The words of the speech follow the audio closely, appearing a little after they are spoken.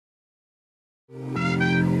Good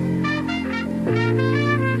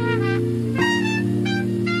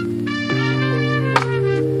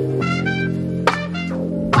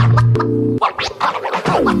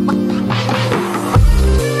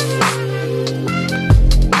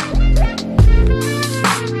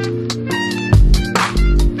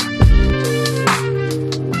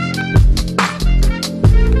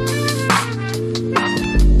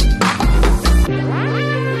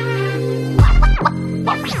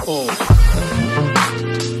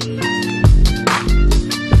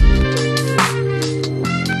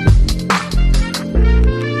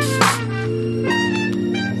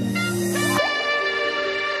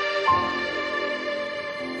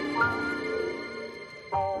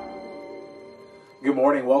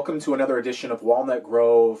morning. Welcome to another edition of Walnut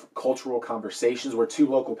Grove Cultural Conversations, where two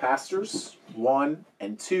local pastors, one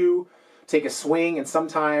and two, take a swing and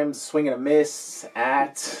sometimes swing and a miss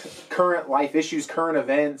at current life issues, current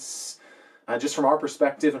events, just from our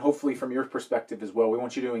perspective and hopefully from your perspective as well. We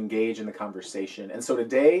want you to engage in the conversation. And so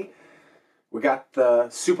today, we got the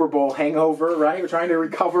Super Bowl hangover, right? We're trying to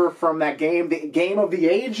recover from that game, the game of the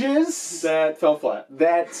ages. That fell flat.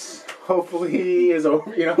 That hopefully is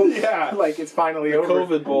over, Yeah. Like it's finally over. The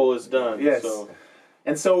COVID Bowl is done. Yes. So.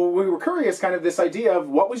 And so we were curious, kind of this idea of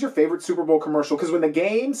what was your favorite Super Bowl commercial? Because when the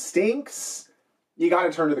game stinks, you got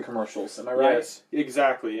to turn to the commercials. Am I right? Yes,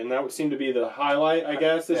 exactly. And that would seem to be the highlight, I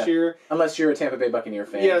guess, this year. Unless you're a Tampa Bay Buccaneer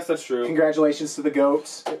fan. Yes, that's true. Congratulations to the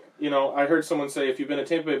GOAT. I heard someone say if you've been a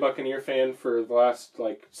Tampa Bay Buccaneer fan for the last,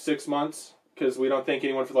 6 months, because we don't think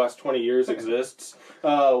anyone for the last 20 years exists,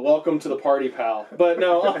 welcome to the party, pal. But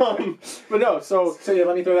no, so yeah,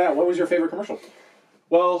 let me throw that out. What was your favorite commercial?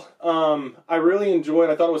 Well, I really enjoyed,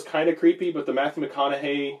 I thought it was kind of creepy, but the Matthew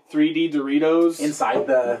McConaughey 3D Doritos. Inside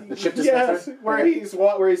the chip dispenser? Yes,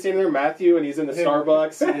 where he's standing there, Matthew, and he's in the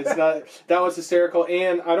Starbucks, and that was hysterical.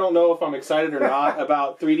 And I don't know if I'm excited or not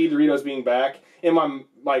about 3D Doritos being back. In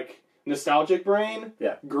my, nostalgic brain,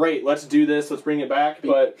 yeah, great, let's do this, let's bring it back,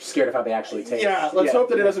 but... scared of how they actually taste. Yeah, let's hope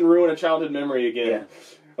that it doesn't ruin a childhood memory again. Yeah.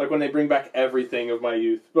 Like when they bring back everything of my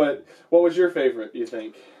youth. But what was your favorite, you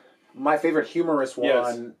think? My favorite humorous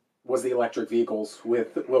one was the electric vehicles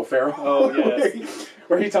with Will Ferrell. Oh, yes.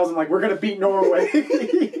 where he tells them, we're going to beat Norway.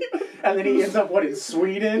 And then he ends up, in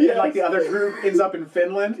Sweden? Yes. And, the other group ends up in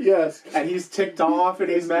Finland? Yes. And he's ticked off, and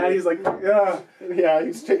he's mad. He's like, yeah.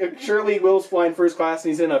 Yeah, surely Will's flying first class, and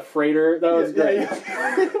he's in a freighter. That was great. Yeah.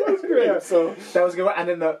 That was great. Yeah, so that was good. And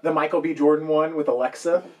then the Michael B. Jordan one with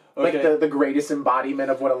Alexa. Okay. The greatest embodiment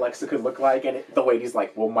of what Alexa could look like. And the lady's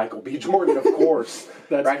like, well, Michael B. Jordan, of course.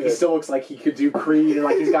 That's right. Good. He still looks like he could do Creed, and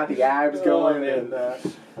he's got the abs going. And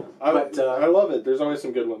I love it. There's always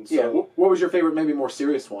some good ones. So. Yeah. What was your favorite, maybe more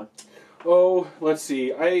serious one? Oh, let's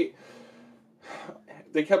see.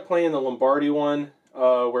 They kept playing the Lombardi one,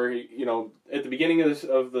 where at the beginning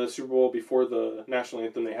of the Super Bowl before the national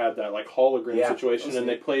anthem, they had that hologram situation, and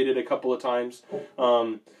they played it a couple of times.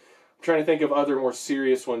 I'm trying to think of other more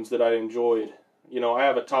serious ones that I enjoyed. I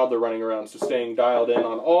have a toddler running around, so staying dialed in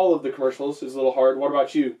on all of the commercials is a little hard. What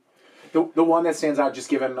about you? The one that stands out, just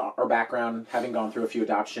given our background, having gone through a few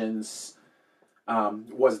adoptions,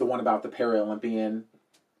 was the one about the Paralympian.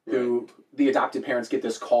 Who the adopted parents get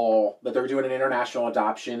this call that they're doing an international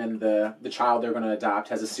adoption, and the child they're going to adopt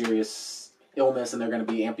has a serious illness, and they're going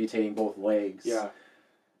to be amputating both legs. Yeah.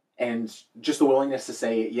 And just the willingness to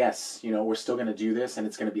say, yes, we're still going to do this, and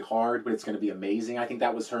it's going to be hard, but it's going to be amazing. I think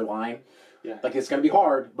that was her line. Yeah. It's going to be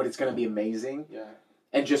hard, but it's going to be amazing. Yeah.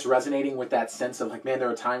 And just resonating with that sense of man, there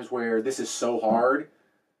are times where this is so hard,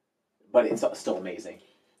 but it's still amazing.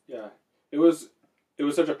 Yeah. It was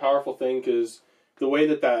such a powerful thing, because the way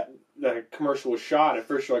that commercial was shot, at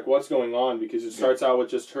first you're like, what's going on? Because it starts out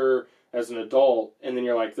with just her as an adult, and then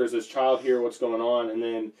you're like, there's this child here, what's going on? And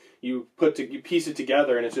then you piece it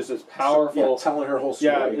together, and it's just this powerful... Yeah, telling her whole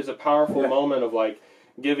story. Yeah, it's a powerful moment of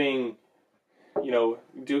giving,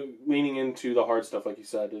 leaning into the hard stuff, like you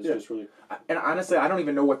said, is just really... And honestly, I don't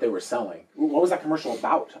even know what they were selling. What was that commercial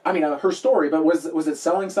about? I mean, her story, but was it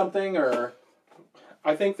selling something, or...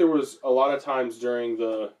 I think there was a lot of times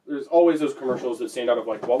there's always those commercials that stand out of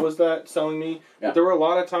what was that selling me? Yeah. But there were a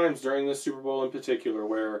lot of times during this Super Bowl in particular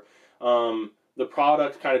where the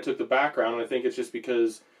product kind of took the background, and I think it's just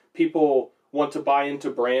because people want to buy into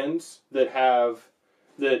brands that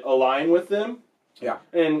align with them. Yeah.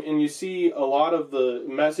 And you see a lot of the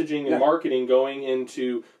messaging and marketing going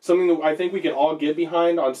into something that I think we can all get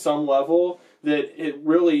behind on some level, that it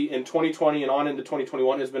really in 2020 and on into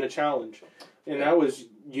 2021 has been a challenge. And that was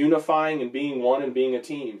unifying and being one and being a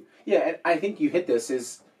team. Yeah, and I think you hit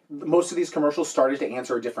this, most of these commercials started to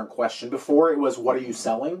answer a different question. Before it was, what are you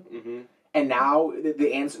selling? Mm-hmm. And now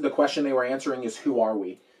the question they were answering is, who are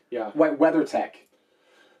we? Yeah. WeatherTech.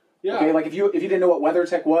 Yeah. Okay, like if you didn't know what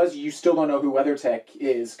WeatherTech was, you still don't know who WeatherTech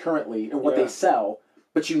is currently and what they sell,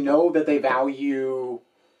 but you know that they value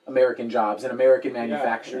American jobs and American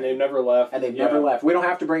manufacturing. And they've never left. Never left. We don't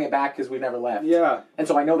have to bring it back because we've never left. Yeah. And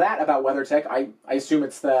so I know that about WeatherTech. I assume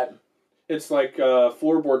it's that. It's like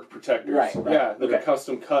floorboard protectors. Right. Yeah, that are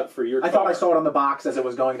custom cut for your car. I thought I saw it on the box as it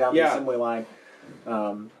was going down the assembly line.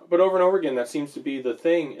 But over and over again, that seems to be the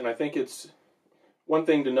thing. And I think it's one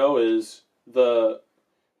thing to know is the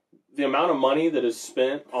amount of money that is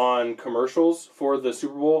spent on commercials for the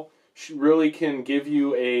Super Bowl really can give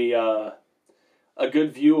you a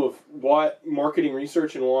good view of what marketing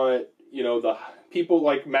research and what the people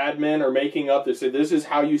like Mad Men are making up. They say this is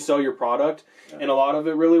how you sell your product, and a lot of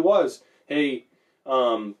it really was, hey,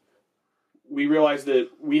 we realize that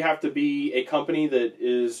we have to be a company that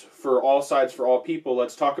is for all sides, for all people.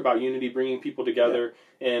 Let's talk about unity, bringing people together,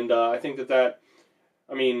 and I think that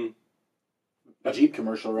a Jeep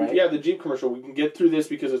commercial, right? Yeah, the Jeep commercial. We can get through this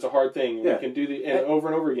because it's a hard thing. And we can do it over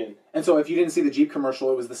and over again. And so if you didn't see the Jeep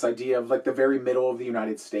commercial, it was this idea of like the very middle of the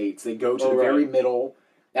United States. They go to the very middle,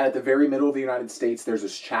 and at the very middle of the United States, there's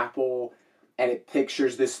this chapel, and it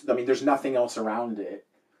pictures this. I mean, there's nothing else around it.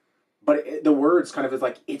 But the words kind of is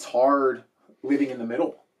like, it's hard living in the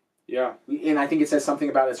middle. Yeah. And I think it says something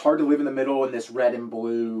about it's hard to live in the middle in this red and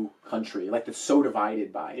blue country. Like, it's so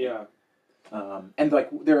divided by it. Yeah. And like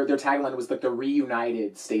their tagline was like the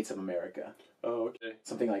reunited States of America. Oh, okay.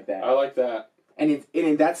 Something like that. I like that. And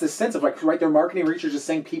that's the sense of like, right, their marketing research is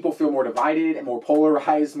saying people feel more divided and more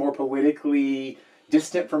polarized, more politically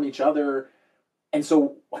distant from each other. And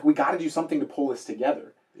so like we got to do something to pull this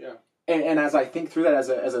together. Yeah. And as I think through that as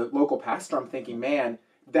a local pastor, I'm thinking, man,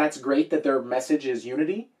 that's great that their message is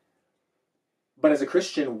unity. But as a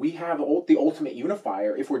Christian, we have the ultimate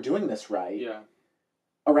unifier if we're doing this right. Yeah.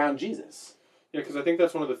 Around Jesus. Yeah, because I think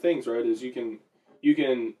that's one of the things, right? Is you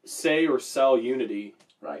can say or sell unity,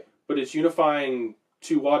 right? But it's unifying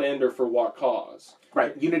to what end or for what cause,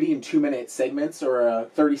 right? Unity in 2-minute segments or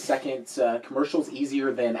 30-second commercials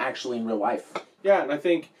easier than actually in real life. Yeah, and I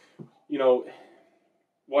think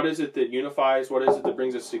what is it that unifies? What is it that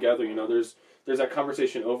brings us together? There's that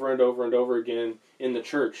conversation over and over and over again in the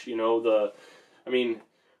church.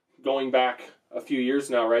 Going back a few years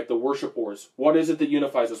now, right? The worship wars. What is it that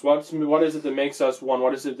unifies us? What is it that makes us one?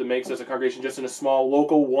 What is it that makes us a congregation just in a small,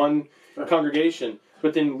 local, one congregation?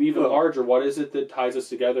 But then even larger, what is it that ties us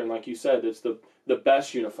together? And like you said, it's the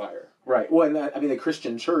best unifier. Right. Well, and the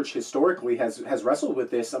Christian church historically has wrestled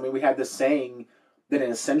with this. I mean, we had this saying that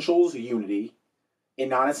in essentials, unity, in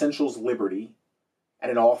non-essentials, liberty, and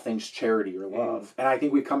in all things, charity or love. And I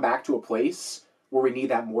think we've come back to a place where we need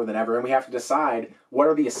that more than ever. And we have to decide what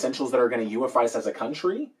are the essentials that are going to unify us as a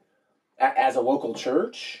country, as a local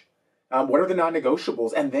church. What are the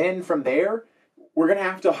non-negotiables? And then from there, we're going to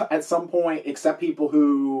have to, at some point, accept people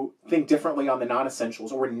who think differently on the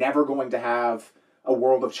non-essentials, or we're never going to have a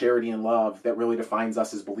world of charity and love that really defines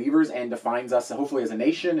us as believers and defines us, hopefully, as a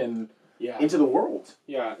nation and into the world.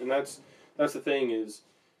 Yeah, and that's the thing is,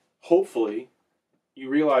 hopefully, you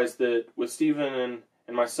realize that with Stephen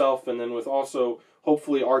and myself, and then with also,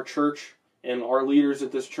 hopefully, our church and our leaders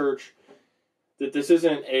at this church, that this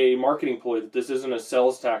isn't a marketing ploy, that this isn't a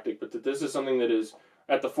sales tactic, but that this is something that is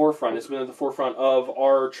at the forefront. It's been at the forefront of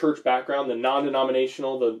our church background, the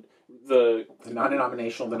non-denominational, the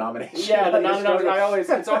non-denominational denomination. Yeah, the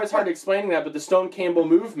non-denominational. It's always hard explaining that, but the Stone Campbell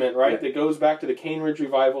movement, right, that goes back to the Cane Ridge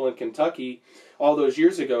Revival in Kentucky all those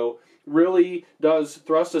years ago, really does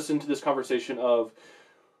thrust us into this conversation of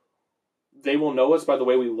they will know us by the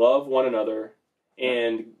way we love one another,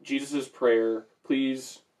 and Jesus' prayer,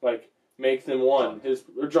 please, make them one.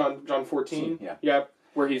 John 14,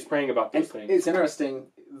 where he's praying about these things. It's interesting,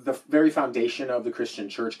 the very foundation of the Christian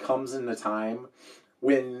church comes in the time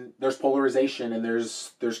when there's polarization and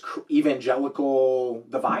there's evangelical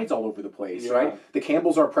divides all over the place, right? The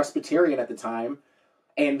Campbells are Presbyterian at the time,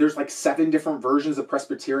 and there's 7 different versions of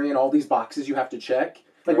Presbyterian, all these boxes you have to check.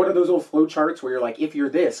 What are those old flow charts where you're if you're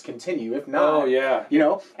this, continue. If not,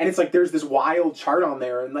 And it's there's this wild chart on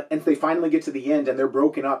there, and they finally get to the end, and they're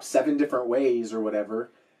broken up 7 different ways or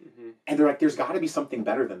whatever. Mm-hmm. And they're there's got to be something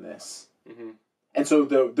better than this. Mm-hmm. And so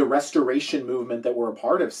the restoration movement that we're a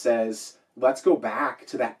part of says, let's go back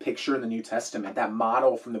to that picture in the New Testament, that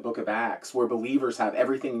model from the book of Acts, where believers have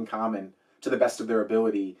everything in common to the best of their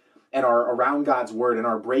ability, and are around God's word, and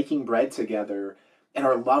are breaking bread together, and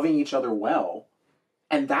are loving each other well.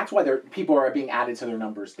 And that's why people are being added to their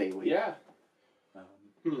numbers daily. Yeah.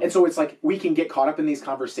 And so it's we can get caught up in these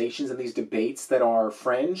conversations and these debates that are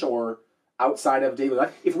fringe or outside of daily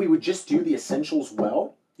life, if we would just do the essentials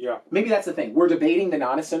well. Yeah. Maybe that's the thing. We're debating the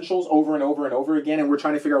non-essentials over and over and over again, and we're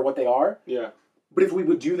trying to figure out what they are. Yeah. But if we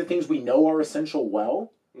would do the things we know are essential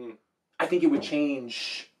well, I think it would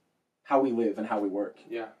change how we live and how we work.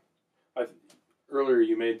 Yeah. Earlier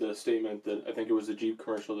you made the statement that I think it was a Jeep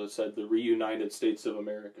commercial that said the reunited states of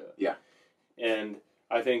America. Yeah. And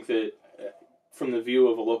I think that from the view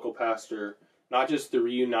of a local pastor, not just the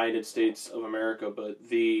reunited states of America, but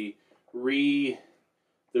the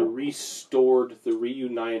restored, the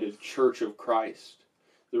reunited Church of Christ.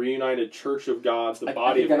 The reunited Church of God, the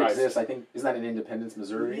body of Christ. I think that exists. I think, isn't that in Independence,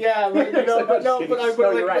 Missouri? Yeah, but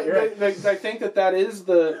you're right. I think that is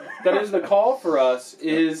the call for us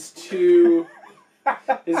is to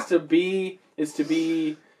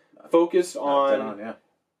be focused on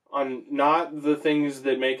not the things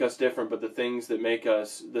that make us different, but the things that make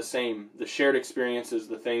us the same. The shared experiences,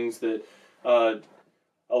 the things that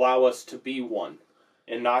allow us to be one.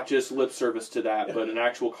 And not just lip service to that, but an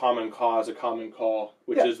actual common cause, a common call,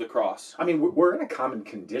 which is the cross. I mean, we're in a common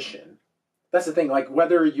condition. That's the thing. Like,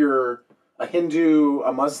 whether you're a Hindu,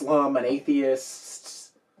 a Muslim, an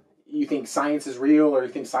atheist, you think science is real, or you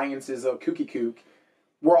think science is a kooky kook,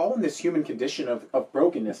 we're all in this human condition of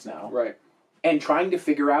brokenness now. Right. And trying to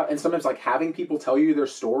figure out, and sometimes like having people tell you their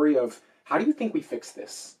story of, how do you think we fix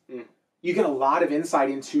this? You get a lot of insight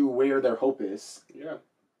into where their hope is. Yeah.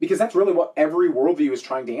 Because that's really what every worldview is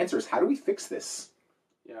trying to answer, is how do we fix this?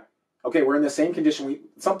 Yeah. Okay, we're in the same condition.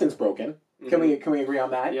 Something's broken. Can we agree on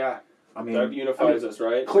that? Yeah. I mean, that unifies us,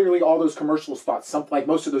 right? Clearly, all those commercials thought like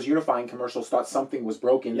most of those unifying commercials thought something was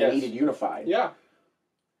broken that needed unified. Yeah.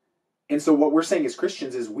 And so what we're saying as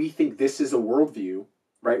Christians is we think this is a worldview,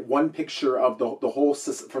 right? One picture of the whole,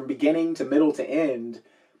 from beginning to middle to end,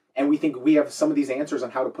 and we think we have some of these answers on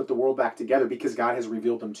how to put the world back together because God has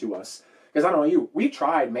revealed them to us. Because I don't know you, we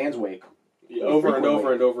tried man's way over and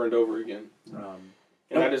over and over and over again, and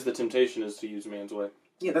that is the temptation, is to use man's way.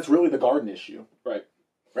 Yeah, that's really the garden issue, right?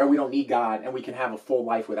 We don't need God, and we can have a full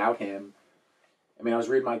life without Him. I mean, I was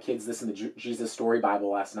reading my kids this in the Jesus Story Bible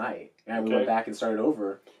last night, and we went back and started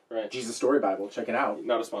over. Right. Jesus Story Bible, check it out.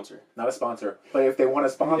 Not a sponsor. Not a sponsor, but if they want to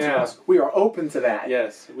sponsor us, we are open to that.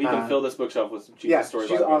 Yes, we can fill this bookshelf with Jesus Story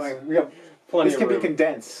Bibles. I mean, we have plenty. This can be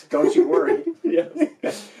condensed. Don't you worry.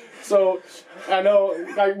 Yes. So, I know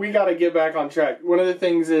we got to get back on track. One of the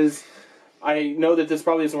things is, I know that this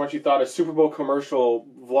probably isn't what you thought a Super Bowl commercial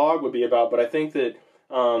vlog would be about, but I think that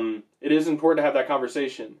it is important to have that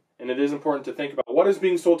conversation, and it is important to think about what is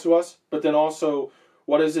being sold to us, but then also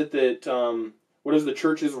what is it that what is the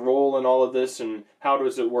church's role in all of this, and how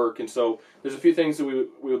does it work? And so, there's a few things that we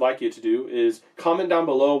would like you to do is comment down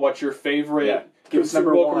below what your favorite. Give us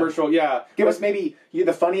Super Bowl commercial, Give us maybe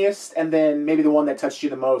the funniest, and then maybe the one that touched you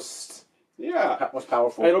the most. Yeah. Most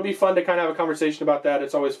powerful. It'll be fun to kind of have a conversation about that.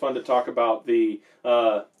 It's always fun to talk about the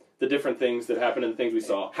different things that happened and the things we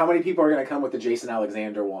saw. How many people are going to come with the Jason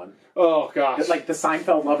Alexander one? Oh, gosh. Like, the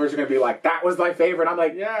Seinfeld lovers are going to be like, that was my favorite. I'm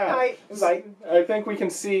like, I think we can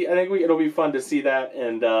see, it'll be fun to see that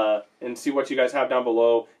and see what you guys have down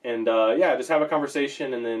below. And, just have a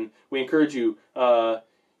conversation, and then we encourage you,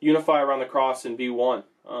 unify around the cross and be one,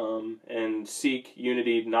 and seek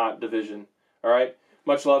unity, not division. All right?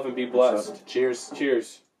 Much love and be blessed. Cheers.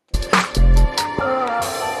 Cheers.